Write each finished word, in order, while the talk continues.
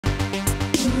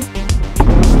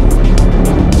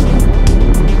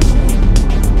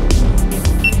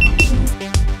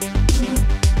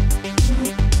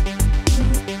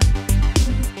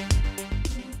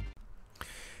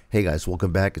Hey guys,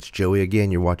 welcome back. It's Joey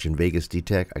again. You're watching Vegas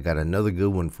D-Tech. I got another good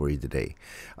one for you today.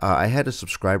 I had a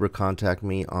subscriber contact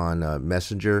me on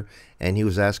Messenger, and he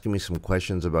was asking me some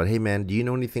questions about, hey man, do you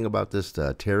know anything about this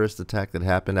terrorist attack that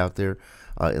happened out there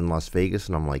in Las Vegas?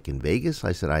 And I'm like, in Vegas?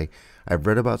 I said, I've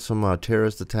read about some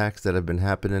terrorist attacks that have been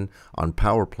happening on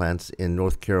power plants in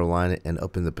North Carolina and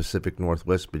up in the Pacific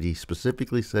Northwest, but he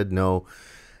specifically said no,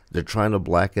 they're trying to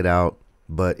black it out.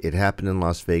 But it happened in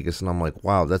Las Vegas, and I'm like,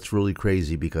 wow, that's really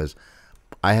crazy because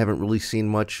I haven't really seen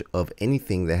much of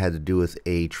anything that had to do with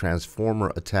a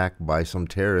transformer attack by some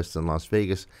terrorists in Las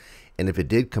Vegas. And if it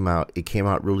did come out, it came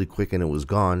out really quick and it was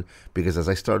gone, because as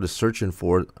I started searching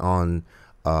for it on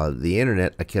the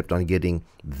internet, I kept on getting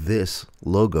this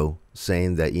logo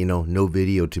saying that, you know, no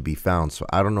video to be found. So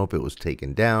I don't know if it was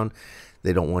taken down.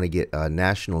 They don't want to get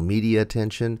national media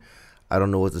attention. I don't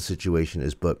know what the situation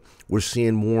is, but we're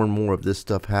seeing more and more of this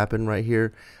stuff happen right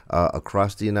here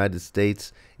across the United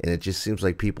States, and it just seems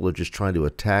like people are just trying to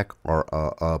attack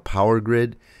our power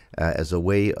grid as a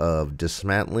way of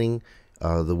dismantling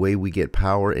the way we get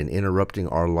power and interrupting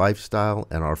our lifestyle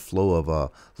and our flow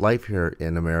of life here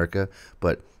in America.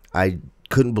 But I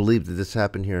couldn't believe that this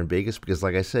happened here in Vegas because,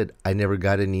 like I said, I never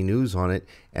got any news on it,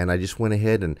 and I just went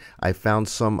ahead and I found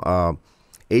some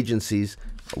agencies.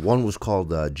 One was called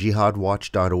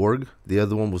jihadwatch.org. The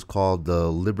other one was called the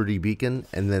Liberty Beacon,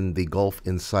 and then the Gulf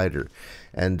Insider.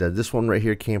 And this one right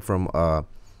here came from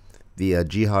the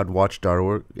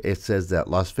jihadwatch.org. It says that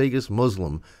Las Vegas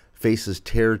Muslim faces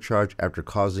terror charge after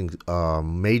causing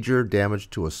major damage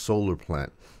to a solar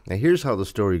plant. Now here's how the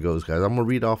story goes, guys. I'm going to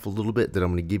read off a little bit, then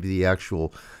I'm going to give you the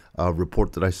actual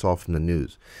report that I saw from the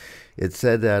news. It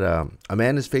said that a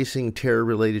man is facing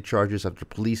terror-related charges after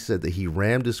police said that he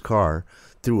rammed his car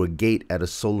through a gate at a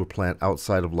solar plant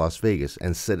outside of Las Vegas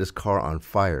and set his car on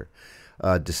fire,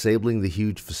 disabling the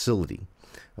huge facility.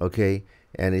 Okay,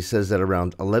 and he says that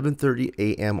around 11:30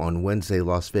 a.m. on Wednesday,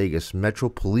 Las Vegas Metro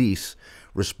Police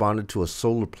responded to a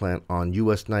solar plant on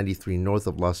US 93 north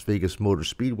of Las Vegas Motor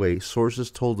Speedway.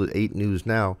 Sources told the 8 News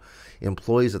Now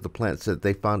employees at the plant said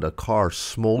they found a car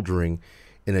smoldering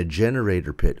in a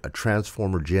generator pit, a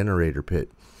transformer generator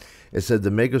pit. It said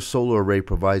the mega solar array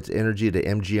provides energy to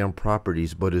MGM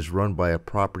properties, but is run by a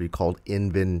property called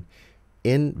Invenergy.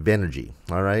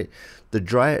 All right. The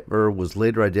driver was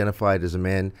later identified as a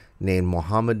man named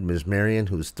Mohammed Mizmarian,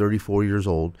 who is 34 years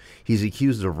old. He's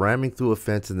accused of ramming through a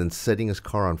fence and then setting his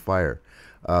car on fire.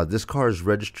 This car is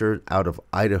registered out of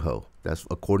Idaho. That's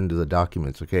according to the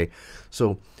documents. Okay.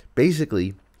 So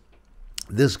basically,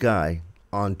 this guy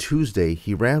on Tuesday,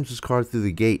 he rams his car through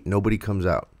the gate. Nobody comes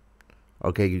out.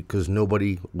 Okay, because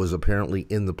nobody was apparently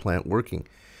in the plant working,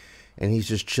 and he's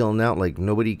just chilling out. Like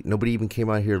nobody even came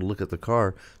out here to look at the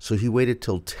car. So he waited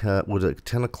till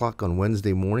 10 o'clock on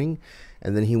Wednesday morning,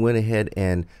 and then he went ahead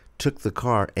and took the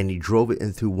car and he drove it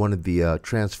into one of the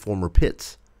transformer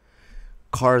pits.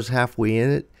 Car's halfway in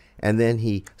it, and then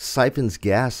he siphons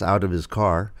gas out of his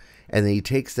car. And then he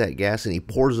takes that gas and he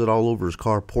pours it all over his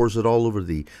car, pours it all over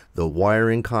the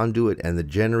wiring conduit and the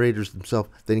generators themselves,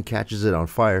 then catches it on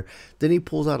fire. Then he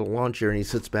pulls out a lawn chair and he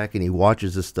sits back and he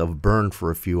watches this stuff burn for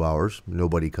a few hours.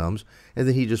 Nobody comes. And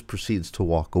then he just proceeds to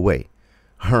walk away.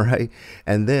 All right.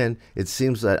 And then it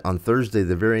seems that on Thursday,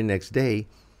 the very next day,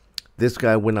 this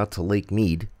guy went out to Lake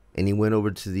Mead and he went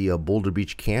over to the Boulder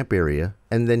Beach camp area,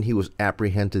 and then he was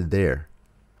apprehended there.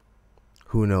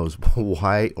 Who knows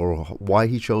why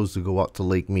he chose to go out to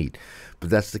Lake Mead, but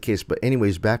that's the case. But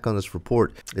anyways, back on this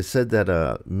report, it said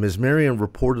that Ms. Marion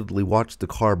reportedly watched the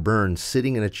car burn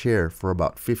sitting in a chair for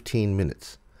about 15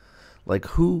 minutes. Like,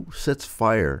 who sets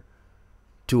fire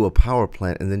to a power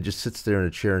plant and then just sits there in a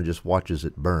chair and just watches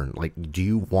it burn? Like, do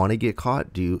you want to get caught?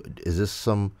 Is this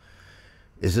something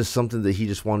that he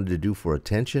just wanted to do for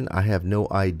attention? I have no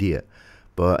idea.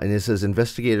 And it says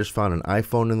investigators found an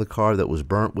iPhone in the car that was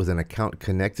burnt with an account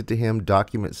connected to him,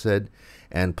 document said,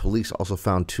 and police also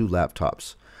found 2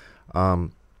 laptops.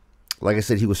 Like I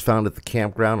said, he was found at the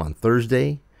campground on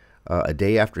Thursday, a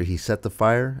day after he set the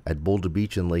fire at Boulder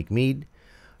Beach and Lake Mead.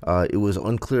 It was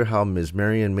unclear how Ms.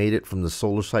 Marion made it from the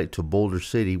solar site to Boulder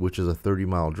City, which is a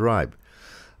 30-mile drive.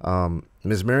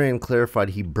 Ms. Marion clarified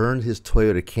he burned his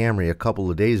Toyota Camry a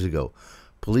couple of days ago.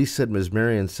 Police said Ms.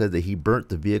 Marion said that he burnt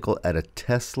the vehicle at a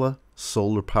Tesla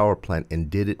solar power plant and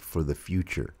did it for the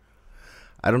future.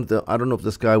 I don't know if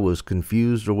this guy was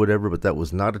confused or whatever, but that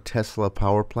was not a Tesla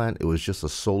power plant. It was just a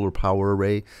solar power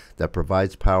array that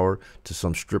provides power to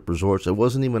some strip resorts. It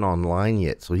wasn't even online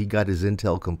yet, so he got his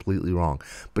intel completely wrong.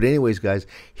 But anyways, guys,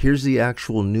 here's the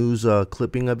actual news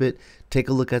clipping of it. Take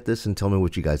a look at this and tell me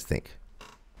what you guys think.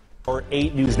 Our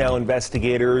 8 News Now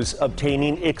investigators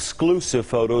obtaining exclusive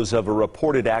photos of a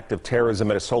reported act of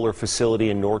terrorism at a solar facility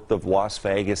in north of Las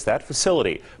Vegas. That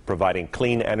facility providing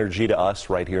clean energy to us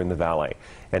right here in the valley.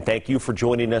 And thank you for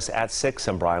joining us at 6.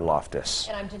 I'm Brian Loftus.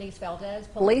 And I'm Denise Valdez.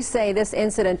 Police say this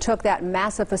incident took that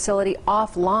massive facility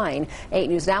offline. 8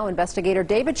 News Now investigator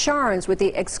David Sharns with the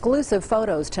exclusive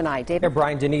photos tonight. David? Yeah,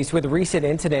 Brian, Denise, with recent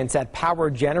incidents at power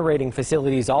generating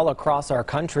facilities all across our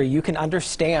country, you can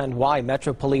understand why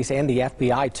Metro Police and the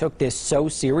FBI took this so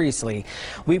seriously.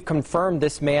 We've confirmed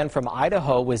this man from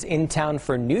Idaho was in town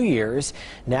for New Year's.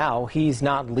 Now he's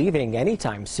not leaving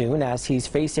anytime soon as he's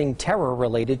facing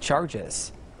terror-related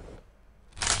charges.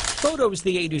 Photos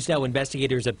the 8 News Now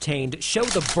investigators obtained show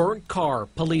the burnt car.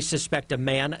 Police suspect a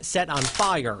man set on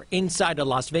fire inside a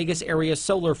Las Vegas area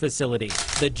solar facility.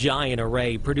 The giant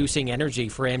array producing energy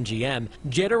for MGM,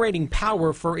 generating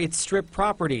power for its strip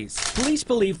properties. Police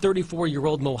believe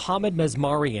 34-year-old Mohammed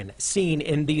Mesmarian, seen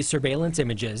in these surveillance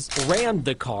images, rammed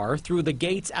the car through the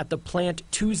gates at the plant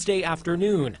Tuesday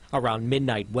afternoon. Around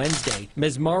midnight Wednesday,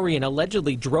 Mesmarian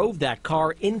allegedly drove that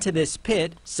car into this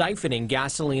pit, siphoning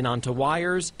gasoline onto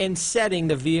wires and setting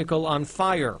the vehicle on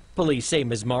fire. Police say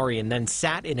Mesmarian then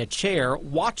sat in a chair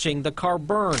watching the car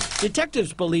burn.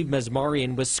 Detectives believe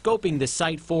Mesmarian was scoping the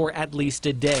site for at least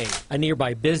a day. A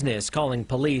nearby business calling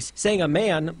police, saying a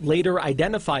man, later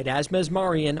identified as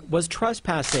Mesmarian, was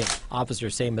trespassing.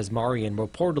 Officers say Mesmarian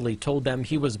reportedly told them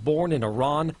he was born in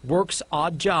Iran, works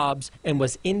odd jobs, and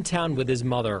was in town with his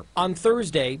mother. On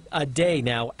Thursday, a day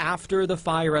now after the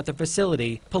fire at the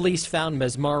facility, police found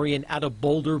Mesmarian at a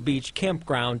Boulder Beach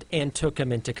campground and took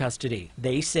him into custody.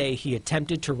 They say he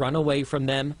attempted to run away from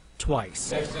them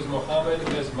twice. Next is Mohammed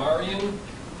Mesmarian.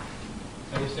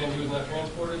 I understand he was not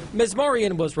transported.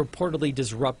 Mesmarian was reportedly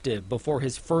disruptive before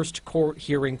his first court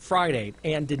hearing Friday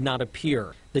and did not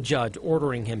appear, the judge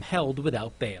ordering him held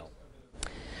without bail.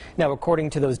 Now,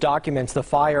 according to those documents, the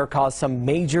fire caused some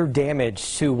major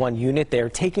damage to one unit there,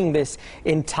 taking this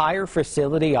entire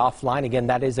facility offline. Again,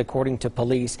 that is according to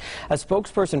police. A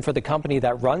spokesperson for the company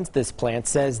that runs this plant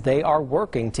says they are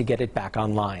working to get it back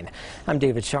online. I'm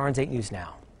David Sharns, 8 News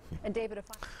Now. And David,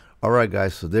 All right,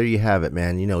 guys, so there you have it,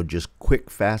 man. You know, just quick,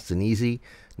 fast, and easy.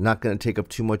 Not going to take up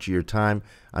too much of your time.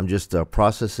 I'm just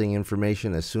processing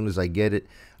information as soon as I get it.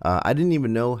 I didn't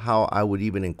even know how I would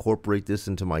even incorporate this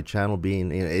into my channel,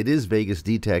 being, you know, it is Vegas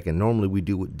DTech, and normally we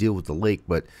do deal with the lake,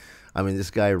 but I mean, this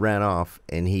guy ran off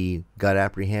and he got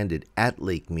apprehended at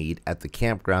Lake Mead at the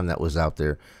campground that was out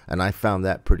there, and I found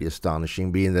that pretty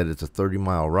astonishing, being that it's a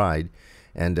 30-mile ride.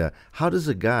 And how does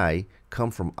a guy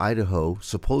come from Idaho,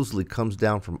 supposedly comes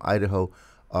down from Idaho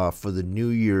for the New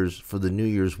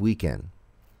Year's weekend?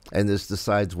 And this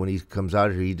decides, when he comes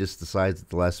out here, he just decides at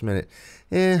the last minute,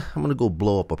 I'm going to go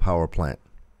blow up a power plant,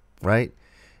 right?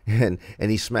 And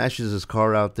he smashes his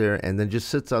car out there and then just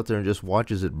sits out there and just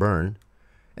watches it burn,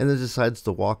 and then decides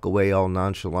to walk away all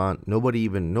nonchalant. Nobody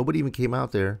even came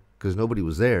out there because nobody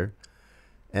was there.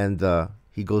 And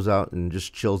he goes out and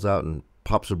just chills out and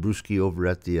pops a brewski over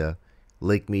at the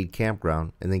Lake Mead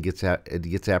campground, and then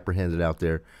gets apprehended out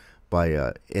there by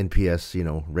NPS, you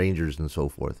know, rangers and so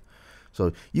forth.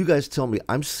 So you guys tell me,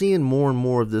 I'm seeing more and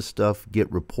more of this stuff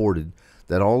get reported,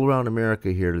 that all around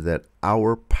America here, that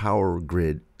our power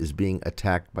grid is being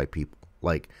attacked by people.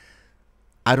 Like,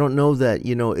 I don't know that,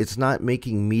 you know, it's not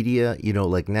making media, you know,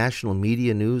 like national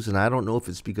media news, and I don't know if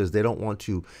it's because they don't want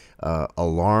to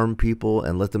alarm people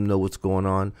and let them know what's going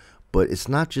on. But it's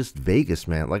not just Vegas,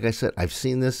 man. Like I said, I've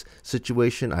seen this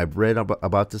situation. I've read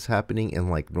about this happening in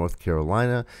like North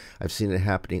Carolina. I've seen it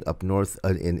happening up north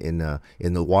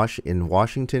in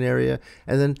Washington area,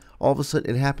 and then all of a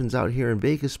sudden it happens out here in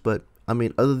Vegas. But I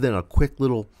mean, other than a quick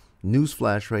little news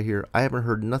flash right here, I haven't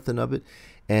heard nothing of it,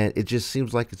 and it just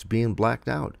seems like it's being blacked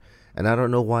out. And I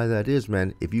don't know why that is,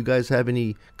 man. If you guys have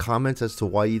any comments as to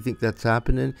why you think that's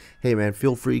happening, hey, man,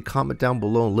 feel free, comment down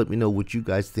below and let me know what you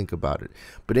guys think about it.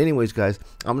 But anyways, guys,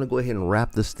 I'm going to go ahead and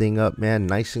wrap this thing up, man,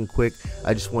 nice and quick.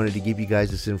 I just wanted to give you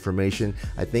guys this information.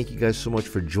 I thank you guys so much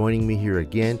for joining me here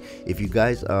again. If you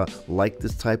guys like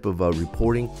this type of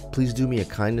reporting, please do me a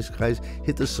kindness, guys.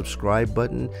 Hit the subscribe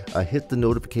button. Hit the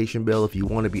notification bell if you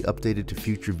want to be updated to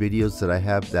future videos that I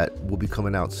have that will be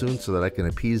coming out soon, so that I can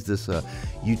appease this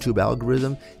YouTube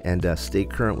algorithm and stay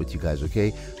current with you guys.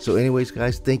 Okay, so anyways,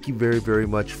 guys, thank you very, very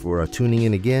much for tuning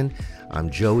in again. I'm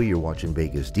Joey. You're watching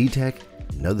Vegas DTech.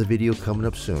 Another video coming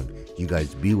up soon. You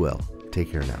guys be well.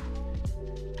 Take care now.